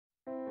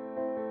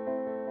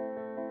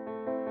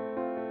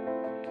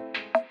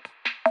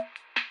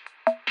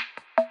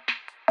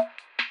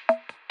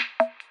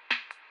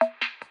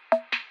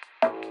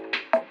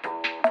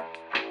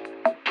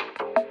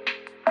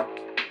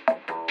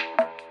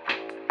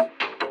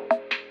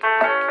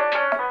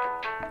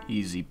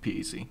Easy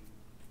peasy.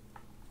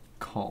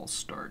 Call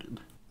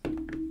started.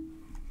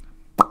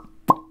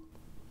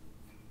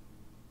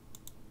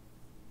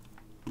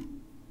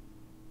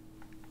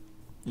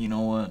 You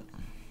know what?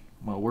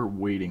 While we're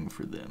waiting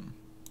for them,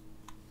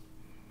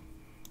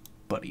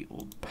 buddy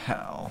old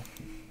pal,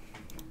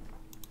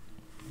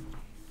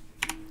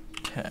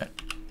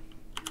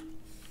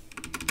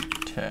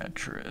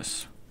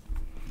 Tetris.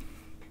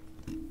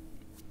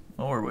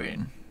 While we're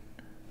waiting,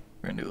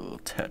 we're gonna do a little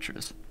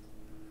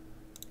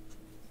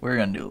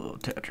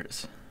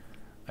Tetris.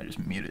 I just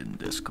muted in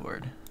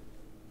Discord.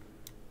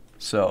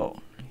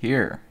 So,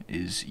 here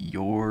is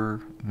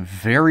your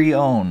very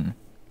own.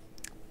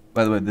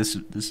 By the way, this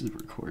is a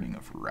recording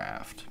of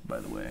Raft, by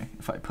the way.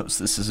 If I post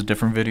this as a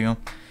different video.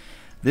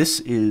 This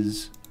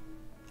is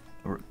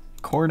a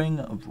recording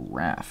of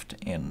Raft,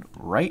 and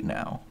right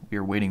now, we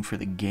are waiting for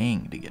the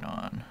gang to get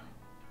on.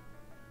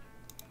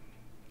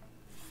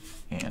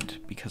 And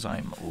because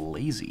I'm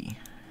lazy,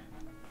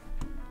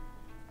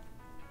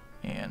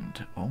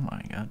 and oh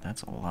my god,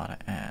 that's a lot of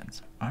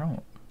ads. I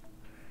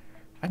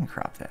can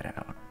crop that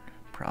out,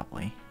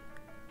 probably.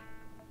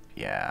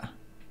 Yeah.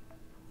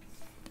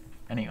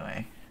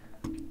 Anyway.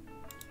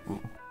 Ooh.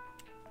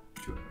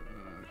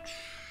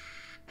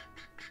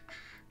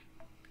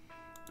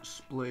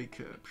 Display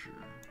capture.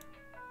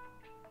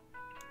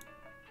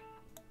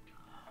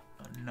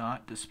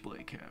 Not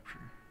display capture.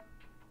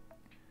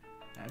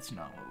 That's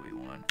not what we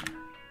want.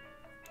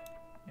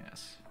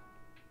 Yes.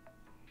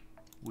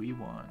 We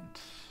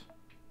want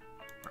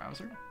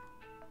browser.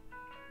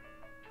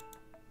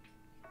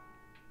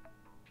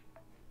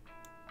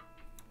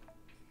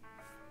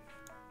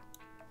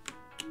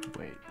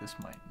 Wait, this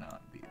might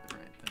not be the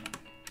right thing.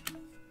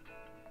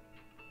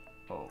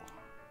 Oh.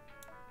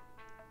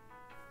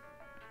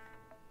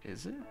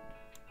 Is it?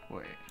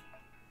 Wait.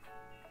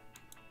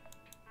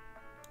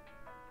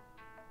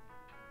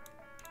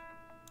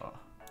 Oh.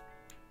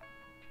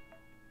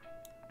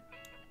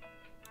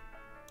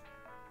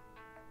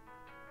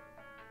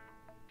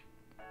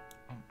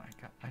 Oh my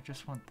god, I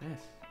just want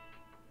this.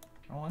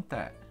 I don't want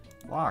that.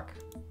 Lock.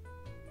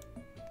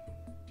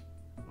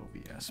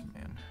 OBS,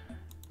 man.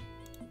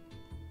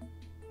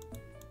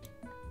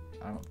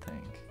 I don't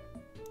think.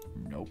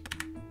 Nope.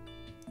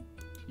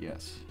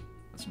 Yes.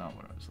 That's not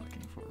what I was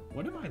looking for.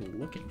 What am I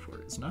looking for?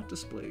 It's not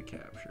display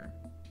capture.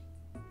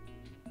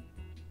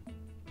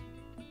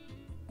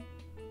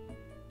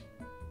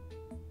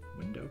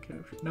 Window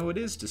capture? No, it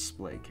is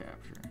display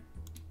capture.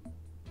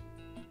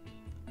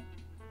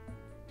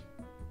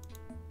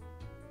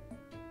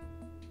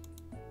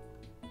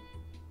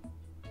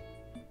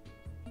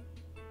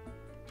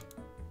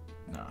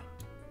 Nah,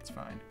 it's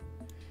fine.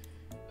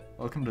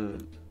 Welcome to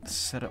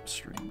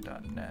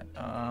setupstream.net.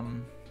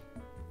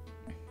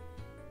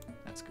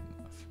 That's good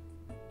enough.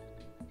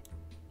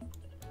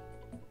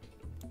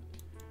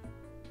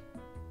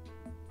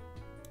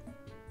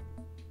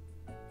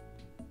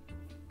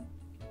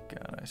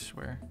 God, I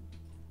swear.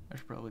 I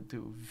should probably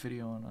do a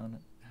video on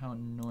it, how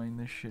annoying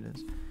this shit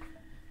is.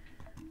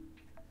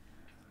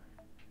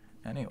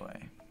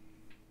 Anyway,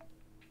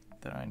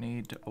 then I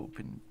need to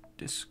open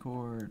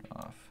Discord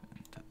off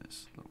into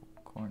this little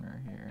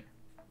corner here.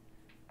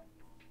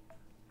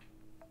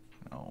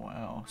 Oh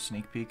wow,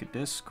 sneak peek at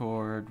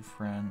Discord,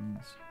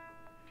 friends.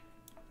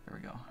 There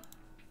we go.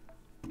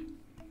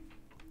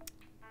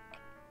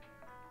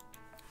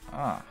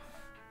 Ah,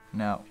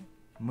 now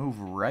move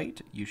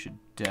right, you should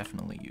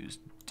definitely use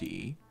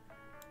D.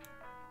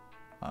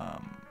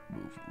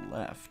 Move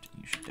left,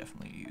 you should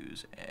definitely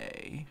use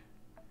A.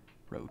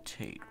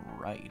 Rotate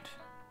right.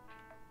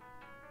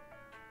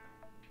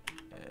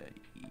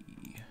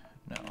 E,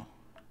 no.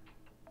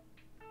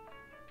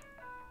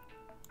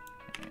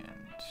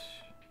 And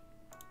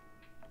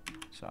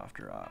soft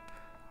drop,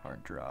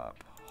 hard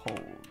drop,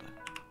 hold.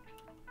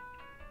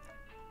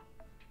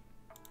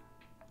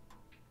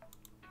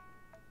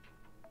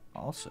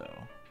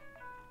 Also,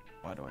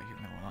 why do I hear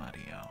no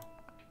audio?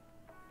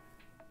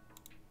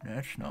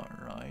 That's not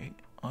right.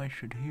 I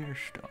should hear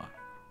stuff.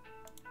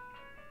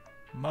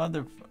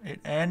 It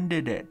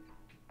ended it.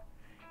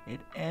 It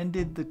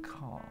ended the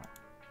call.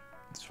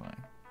 It's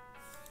fine.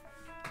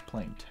 I'm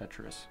playing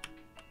Tetris.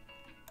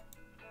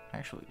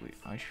 Actually, wait,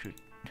 I should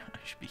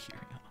be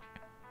hearing audio.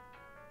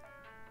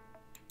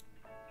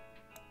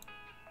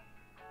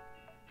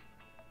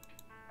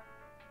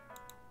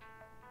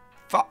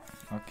 Fuck.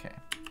 Okay.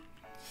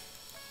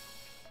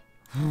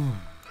 No.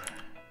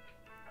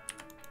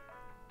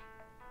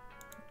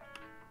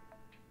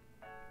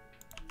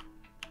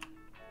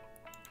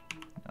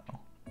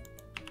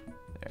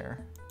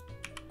 There.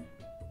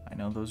 I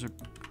know those are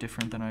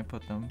different than I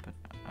put them, but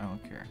I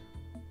don't care.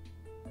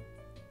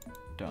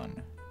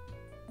 Done.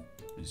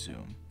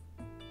 Resume.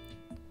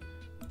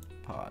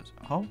 Pause.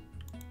 Oh.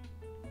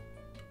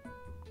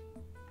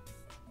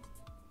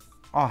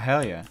 Oh,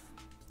 hell yeah.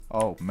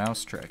 Oh,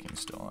 mouse tracking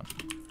still on.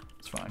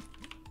 It's fine.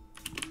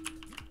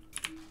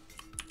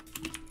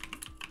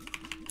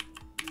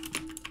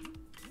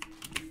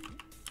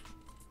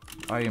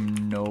 I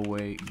am no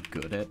way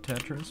good at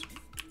Tetris.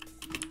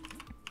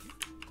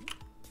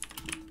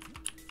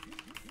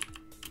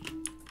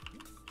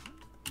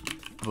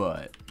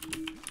 But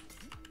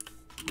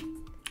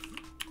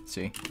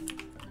see?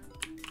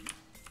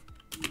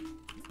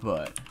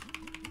 But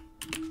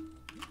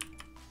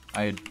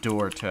I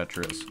adore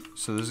Tetris,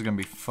 so this is gonna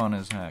be fun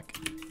as heck.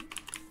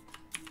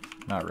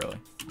 Not really.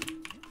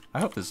 I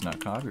hope this is not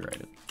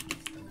copyrighted.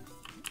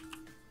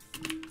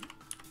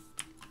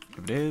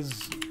 If it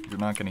is, you're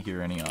not gonna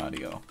hear any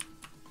audio.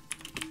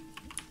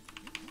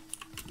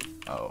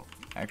 Oh,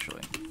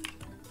 actually.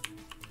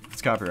 If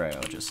it's copyright,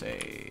 I'll just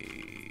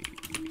say...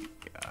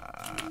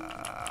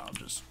 I'll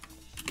just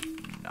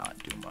not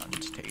do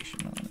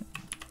monetization on it.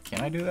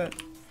 Can I do that?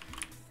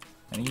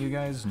 Any of you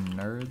guys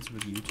nerds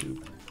with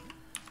YouTube?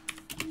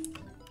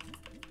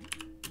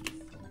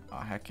 Oh,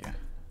 heck yeah.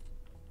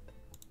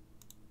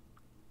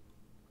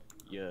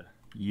 Yeah.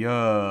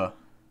 Yeah.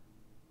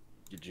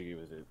 Get jiggy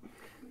with it.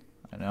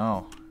 I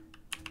know.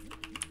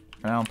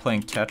 Right now I'm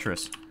playing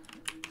Tetris.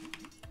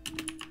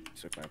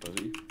 So can I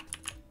pussy?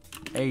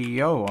 Hey,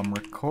 yo, I'm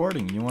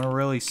recording. You want to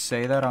really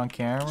say that on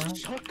camera?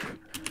 Suck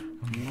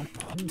my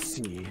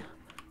pussy.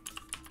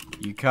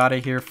 You got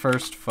it here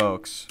first,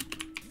 folks.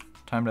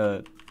 Time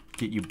to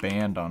get you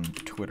banned on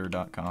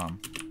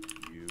Twitter.com.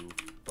 You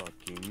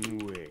fucking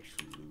wish,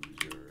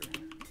 loser.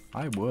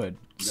 I would.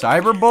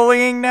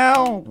 Cyberbullying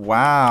now?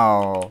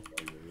 Wow.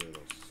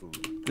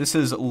 This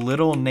is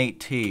little Nate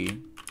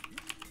T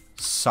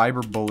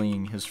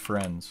cyberbullying his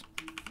friends.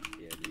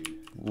 Yeah, dude.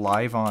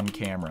 Live on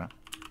camera.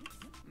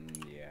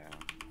 Yeah.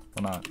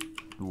 Well, not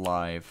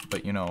live,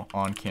 but you know,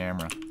 on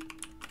camera.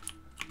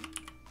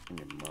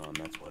 Your mom,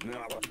 that's what.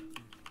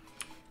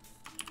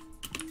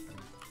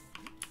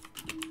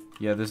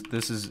 Yeah,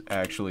 this is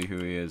actually who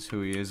he is.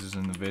 Who he is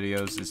in the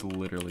videos is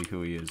literally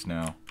who he is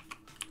now.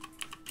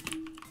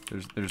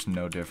 There's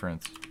no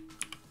difference.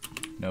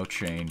 No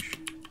change.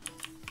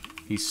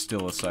 He's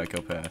still a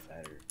psychopath.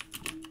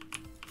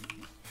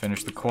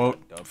 Finish the quote,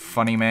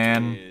 funny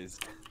man.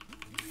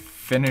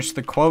 Finish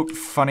the quote,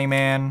 funny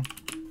man.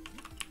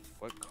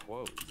 What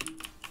quote?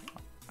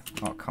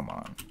 Oh, come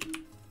on.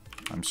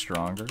 I'm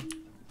stronger.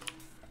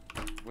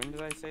 When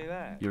did I say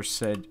that? You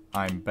said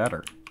I'm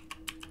better.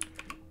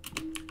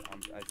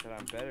 I said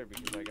I'm better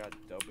because I got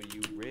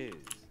W Riz.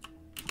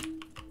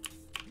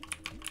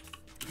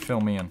 Fill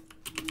me in.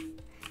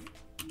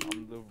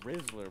 I'm the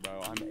Rizzler,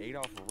 bro. I'm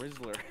Adolf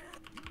Rizzler.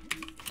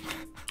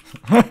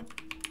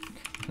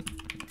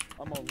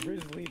 I'm a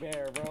Rizzly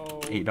bear,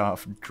 bro.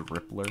 Adolf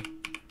Drippler.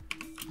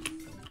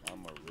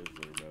 I'm a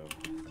Rizzler, bro.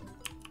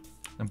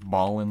 And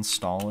Ballin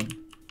Stalin.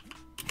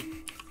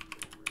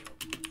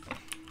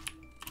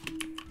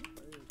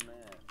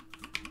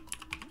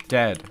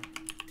 Dead.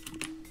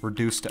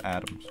 Reduced to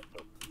atoms.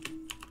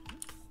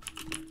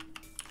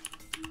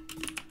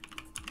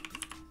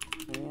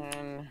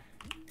 Man.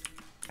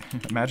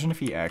 Imagine if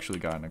he actually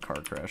got in a car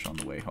crash on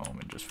the way home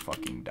and just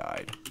fucking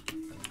died.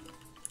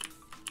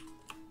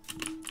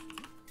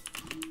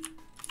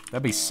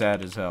 That'd be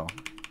sad as hell.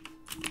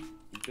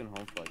 He's been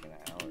home for like an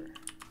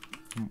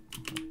hour.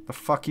 The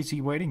fuck is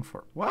he waiting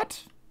for?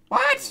 What?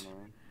 What?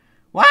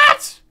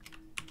 What?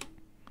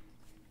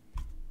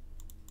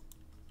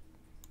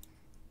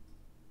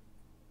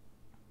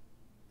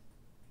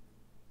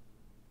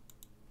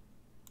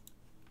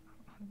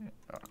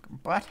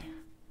 What?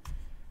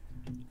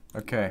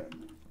 Okay.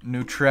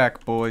 New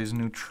track, boys.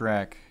 New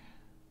track.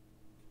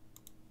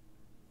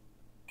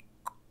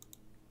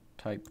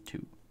 Type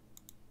 2.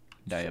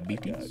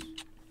 Diabetes.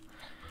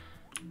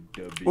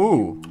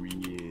 Ooh.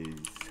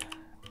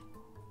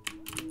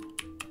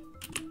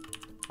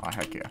 Oh,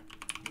 heck yeah.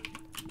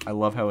 I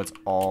love how it's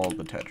all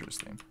the Tetris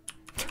theme.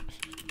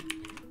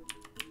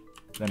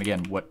 Then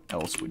again, what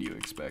else would you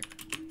expect?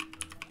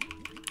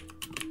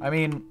 I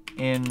mean,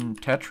 in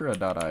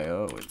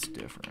Tetra.io, it's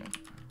different.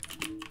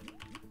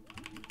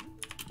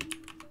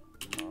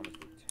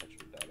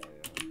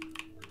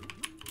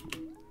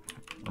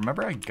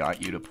 Remember I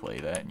got you to play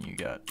that and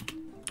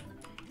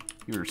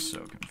you were so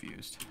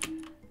confused.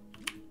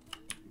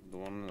 The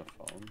one on the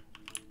phone?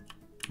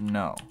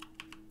 No.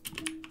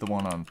 The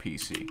one on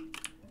PC.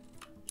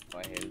 Oh,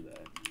 I hated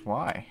that.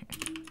 Why?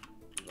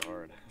 It was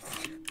hard.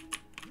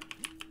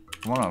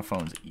 The one on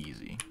phone's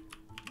easy.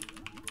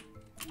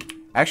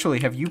 Actually,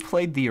 have you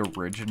played the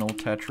original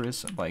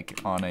Tetris, like,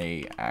 on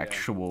a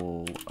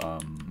actual, I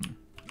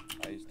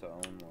used to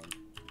own one.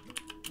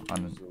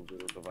 on It was a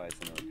little device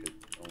and it could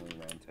only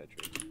ran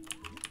Tetris.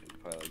 It'd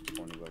probably like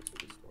 $20 at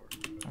the store.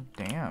 Oh,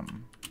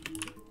 damn.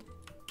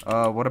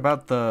 What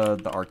about the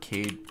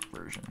arcade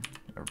version?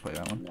 Ever play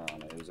that one? No,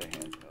 it was a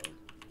handheld.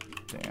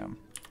 Damn.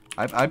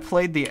 I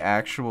played the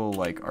actual,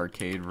 like,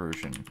 arcade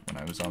version when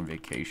I was on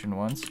vacation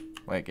once.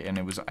 Like, and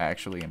it was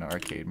actually an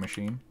arcade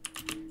machine.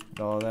 And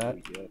all of that.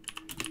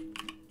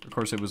 Of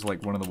course, it was,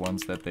 like, one of the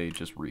ones that they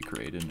just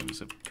recreated, and it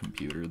was a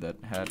computer that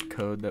had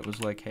code that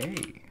was like,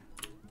 hey.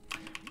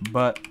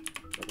 But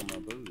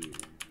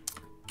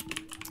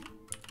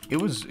it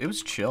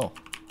was chill.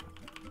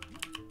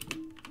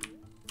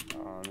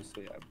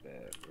 Honestly, I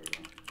bet, bro.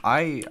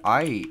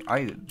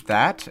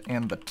 That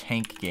and the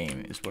tank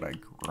game is what I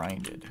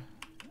grinded.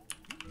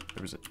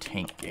 There was a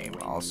tank game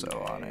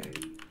also on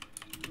it.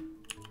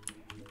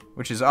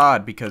 Which is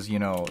odd because, you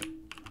know,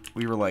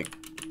 we were like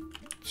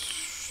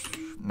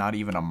not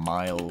even a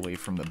mile away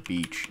from the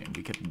beach and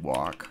we could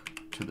walk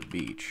to the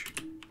beach.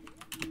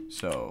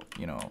 So,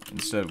 you know,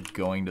 instead of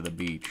going to the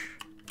beach,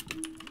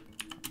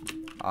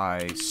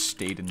 I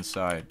stayed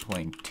inside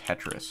playing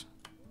Tetris.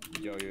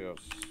 Yo.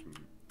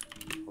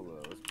 Hold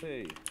on, let's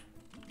play.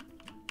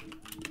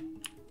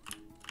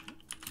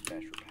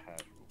 Smash your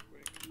pass real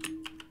quick.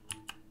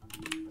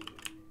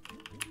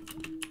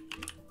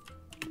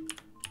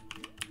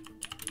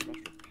 Smash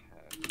your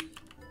pass. Give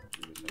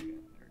me a second. There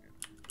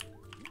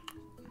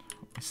we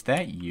go. Is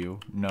that you?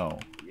 No.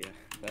 Yeah,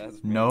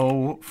 that's me.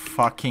 No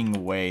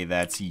fucking way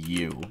that's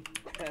you.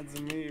 That's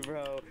me,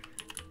 bro.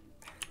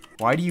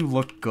 Why do you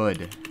look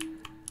good?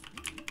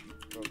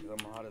 Bro, because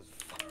I'm hot as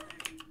fuck.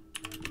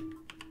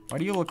 Why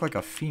do you look like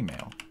a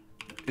female?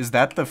 Is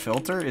that the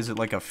filter? Is it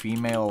like a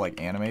female like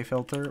anime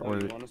filter? Oh, Or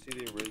you want to see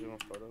the original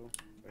photo?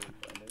 I can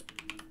find it.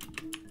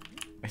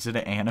 is it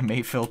an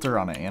anime filter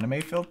on an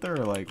anime filter?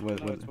 Or like what?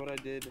 No, what? it's what I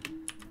did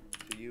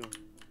to you a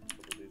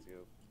couple days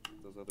ago.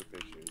 Those other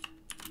pictures.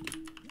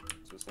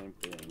 It's the same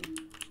thing.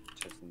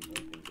 Testing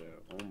things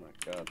out. Oh my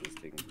god, this is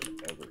taking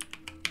forever.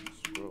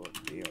 Scroll up.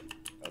 Damn.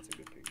 That's a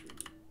good picture.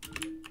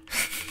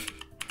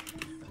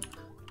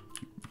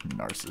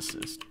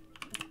 Narcissist.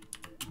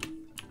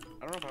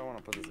 I don't know if I want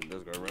to put this in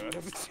Discord,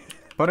 bro.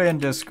 Put it in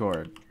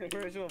Discord.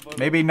 Original photo.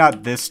 Maybe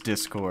not this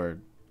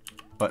Discord.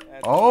 But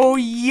oh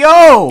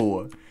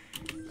yo!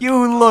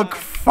 You look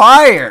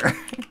fire!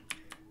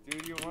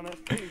 Dude, you want to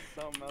say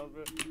something else,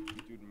 bro?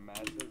 Dude,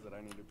 Matt says that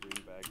I need to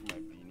bring back my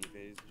beanie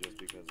face just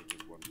because of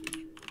this one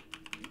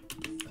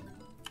picture.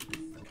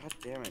 God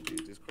damn it,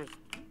 dude. Discord's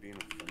being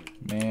a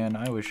funny. Man,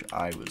 I wish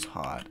I was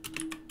hot.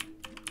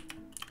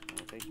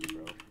 Oh, thank you,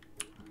 bro.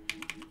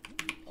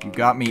 You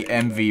got me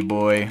envy,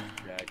 boy.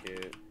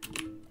 Jacket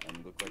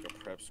and look like a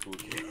prep school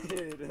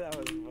kid. That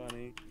was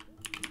funny.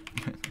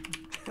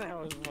 That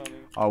was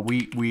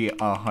funny. We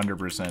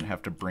 100%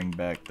 have to bring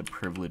back the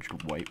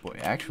privileged white boy.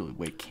 Actually,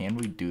 wait, can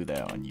we do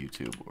that on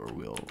YouTube, or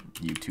will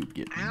YouTube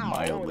get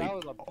mildly? That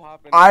was a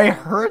poppin'. I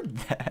heard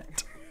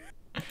that.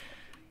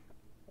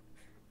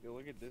 Yo,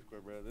 look at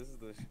Discord, bro. This is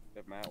the shit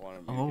that Matt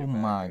wanted me to Oh get back,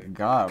 my right?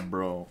 god,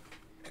 bro.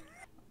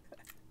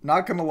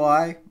 Not gonna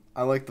lie,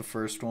 I like the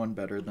first one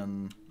better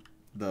than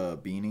the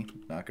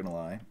beanie. Not gonna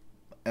lie,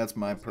 that's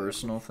my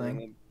personal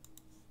thing.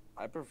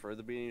 I prefer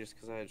the beanie just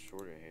because I had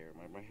shorter hair.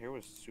 My hair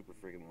was super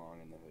freaking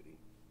long in the hoodie.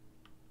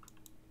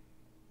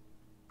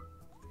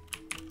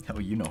 Oh,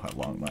 you know how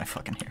long my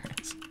fucking hair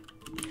is.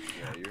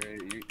 Yeah,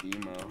 you're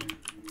emo.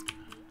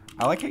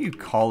 I like how you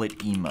call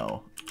it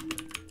emo.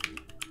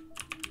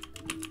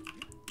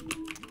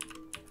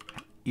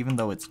 Even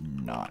though it's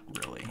not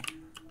really.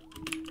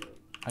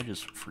 I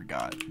just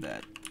forgot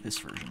that this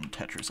version of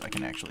Tetris I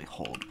can actually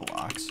hold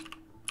blocks.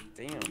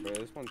 Damn, bro,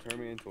 this one turned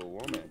me into a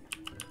woman.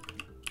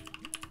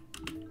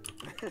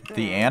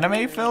 The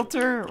anime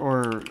filter,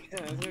 or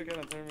Yeah, this one kind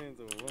of turned me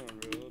into a woman,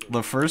 bro.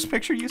 the first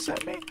picture you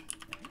sent me?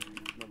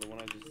 No, the one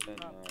I just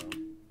sent.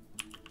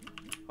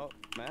 Oh,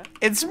 Matt?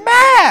 It's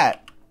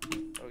Matt!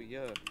 Oh,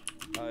 yeah.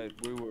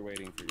 We were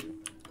waiting for you.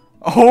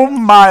 Oh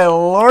my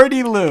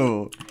lordy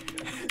Lou!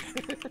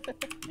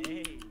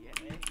 Hey.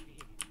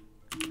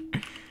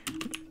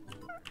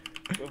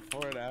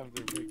 Before and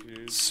after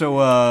pictures.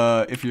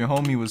 So, if your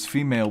homie was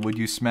female, would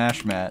you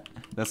smash Matt?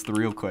 That's the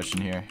real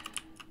question here.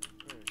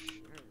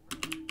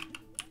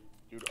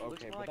 Dude,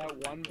 okay, but that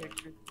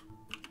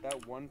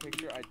one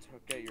picture I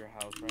took at your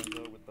house,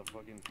 Renzo, with the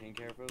fucking pink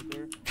hair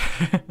filter,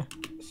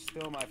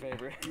 still my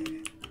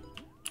favorite.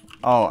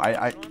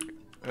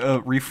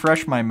 Oh,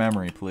 refresh my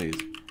memory, please.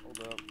 Hold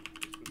up.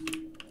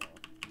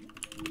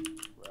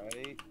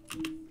 Right?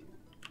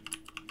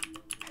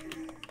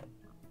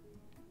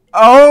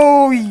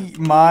 Oh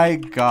my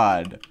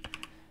god.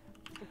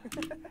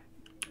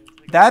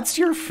 That's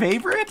your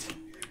favorite?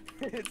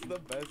 It's the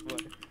best one.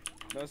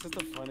 No, it's just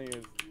the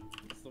funniest.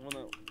 It's the one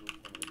that was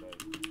funny the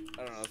best.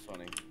 I don't know, it's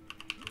funny.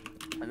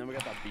 And then we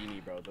got that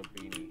beanie, bro. The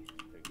beanie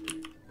picture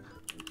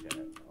in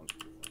chat.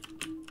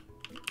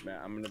 Man,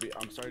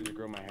 I'm starting to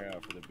grow my hair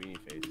out for the beanie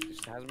face. It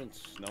just hasn't been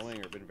snowing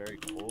or been very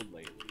cold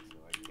lately, so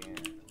I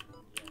can't.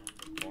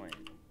 That's the point.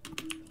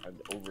 I'd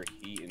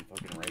overheat in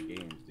fucking right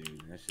games,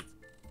 dude. That shit's.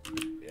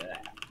 Yeah.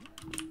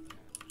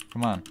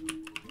 Come on.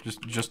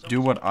 Just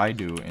do what I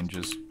do and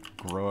just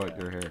grow out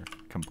your hair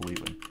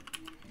completely.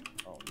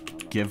 Oh, no, I'm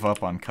not. Give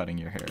up on cutting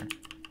your hair.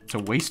 It's a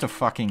waste of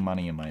fucking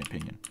money, in my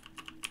opinion.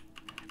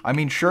 I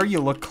mean, sure, you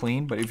look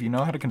clean, but if you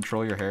know how to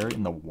control your hair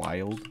in the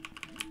wild,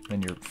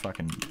 then you're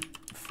fucking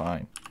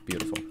fine.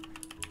 Beautiful.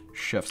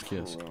 Chef's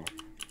kiss. Oh, well.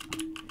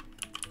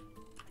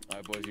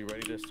 Alright, boys, you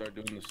ready to start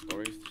doing the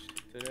stories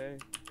today?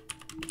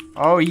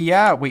 Oh,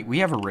 yeah. Wait, we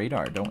have a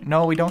radar, don't...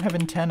 No, we don't have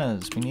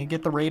antennas. We need to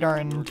get the radar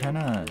and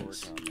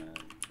antennas.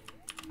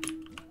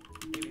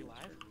 Maybe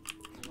live?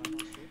 Live on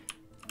stream?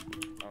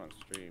 Not on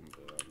stream,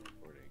 but I'm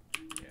recording.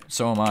 Yeah.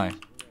 So am I.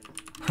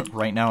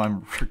 Right now,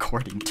 I'm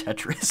recording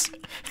Tetris.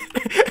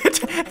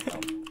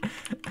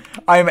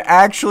 I'm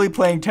actually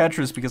playing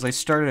Tetris because I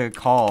started a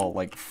call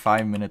like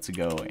 5 minutes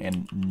ago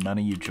and none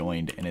of you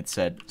joined, and it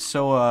said,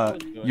 so,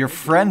 your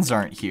friends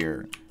aren't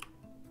here.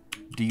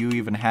 Do you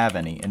even have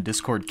any? And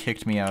Discord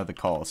kicked me out of the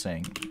call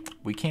saying,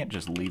 we can't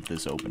just leave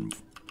this open.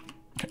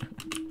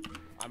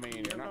 I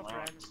mean, you're not wrong.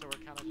 friends, so we're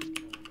kind of just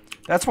gonna...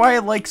 That's why I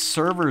like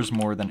servers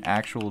more than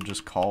actual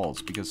just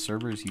calls, because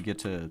servers you get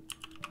to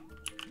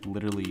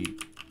literally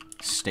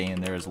stay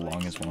in there as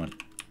long as you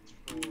want.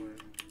 For the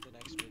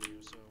next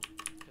video, so...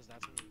 Because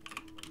that's when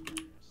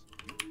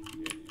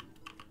we can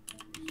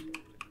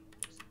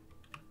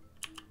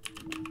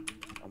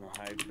I'm a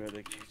hype, bro.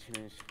 The kitchen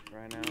is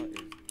right now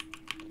is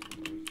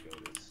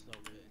so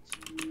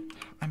good.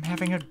 I'm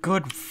having a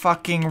good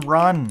fucking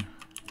run.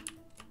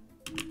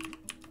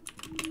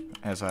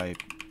 As I...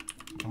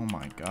 Oh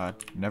my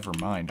god. Never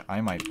mind.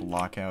 I might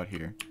block out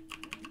here.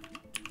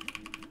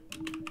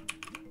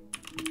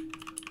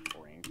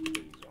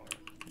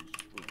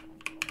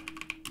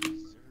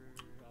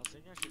 I was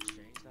thinking I should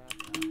change that.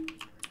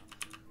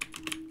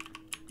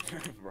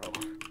 Bro,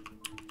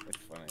 it's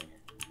funny.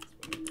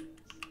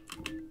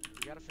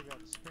 We gotta figure out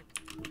the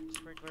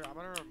sprinkler. I'm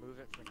gonna remove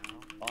it for now.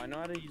 Oh, I know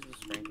how to use the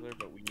sprinkler,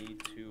 but we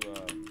need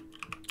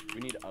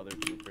other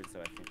blueprints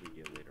that I think we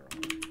get later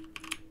on.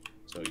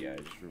 So yeah,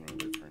 just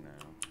remove it for now.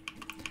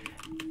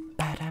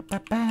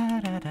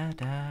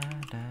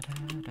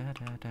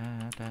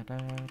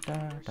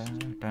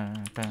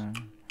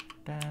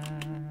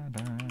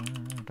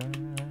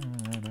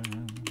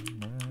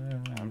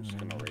 I'm just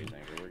gonna raise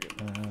anger. We're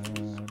getting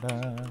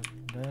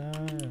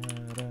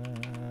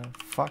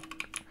fuck.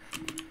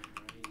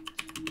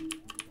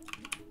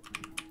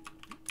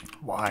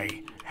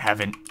 Why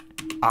haven't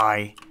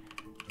I?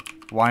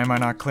 Why am I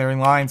not clearing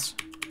lines?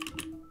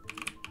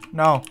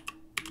 No.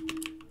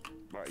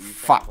 Bro, you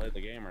Fuck. play the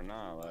game or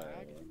not?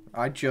 Like,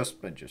 I just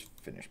finished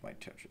my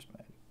Tetris,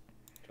 man.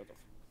 shut the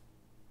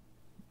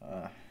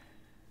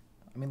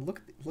I mean,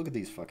 look at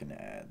these fucking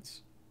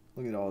ads.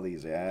 Look at all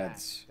these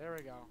ads. There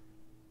we go.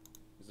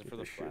 Is it Get for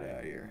the this shit flag? out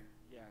of here.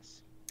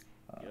 Yes.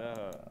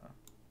 Yeah.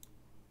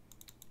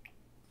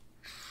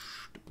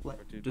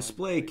 Dude,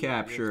 Display my-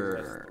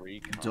 capture.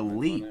 PS3 comments on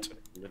Delete. it,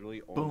 but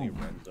literally only Boom.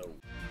 Renzo.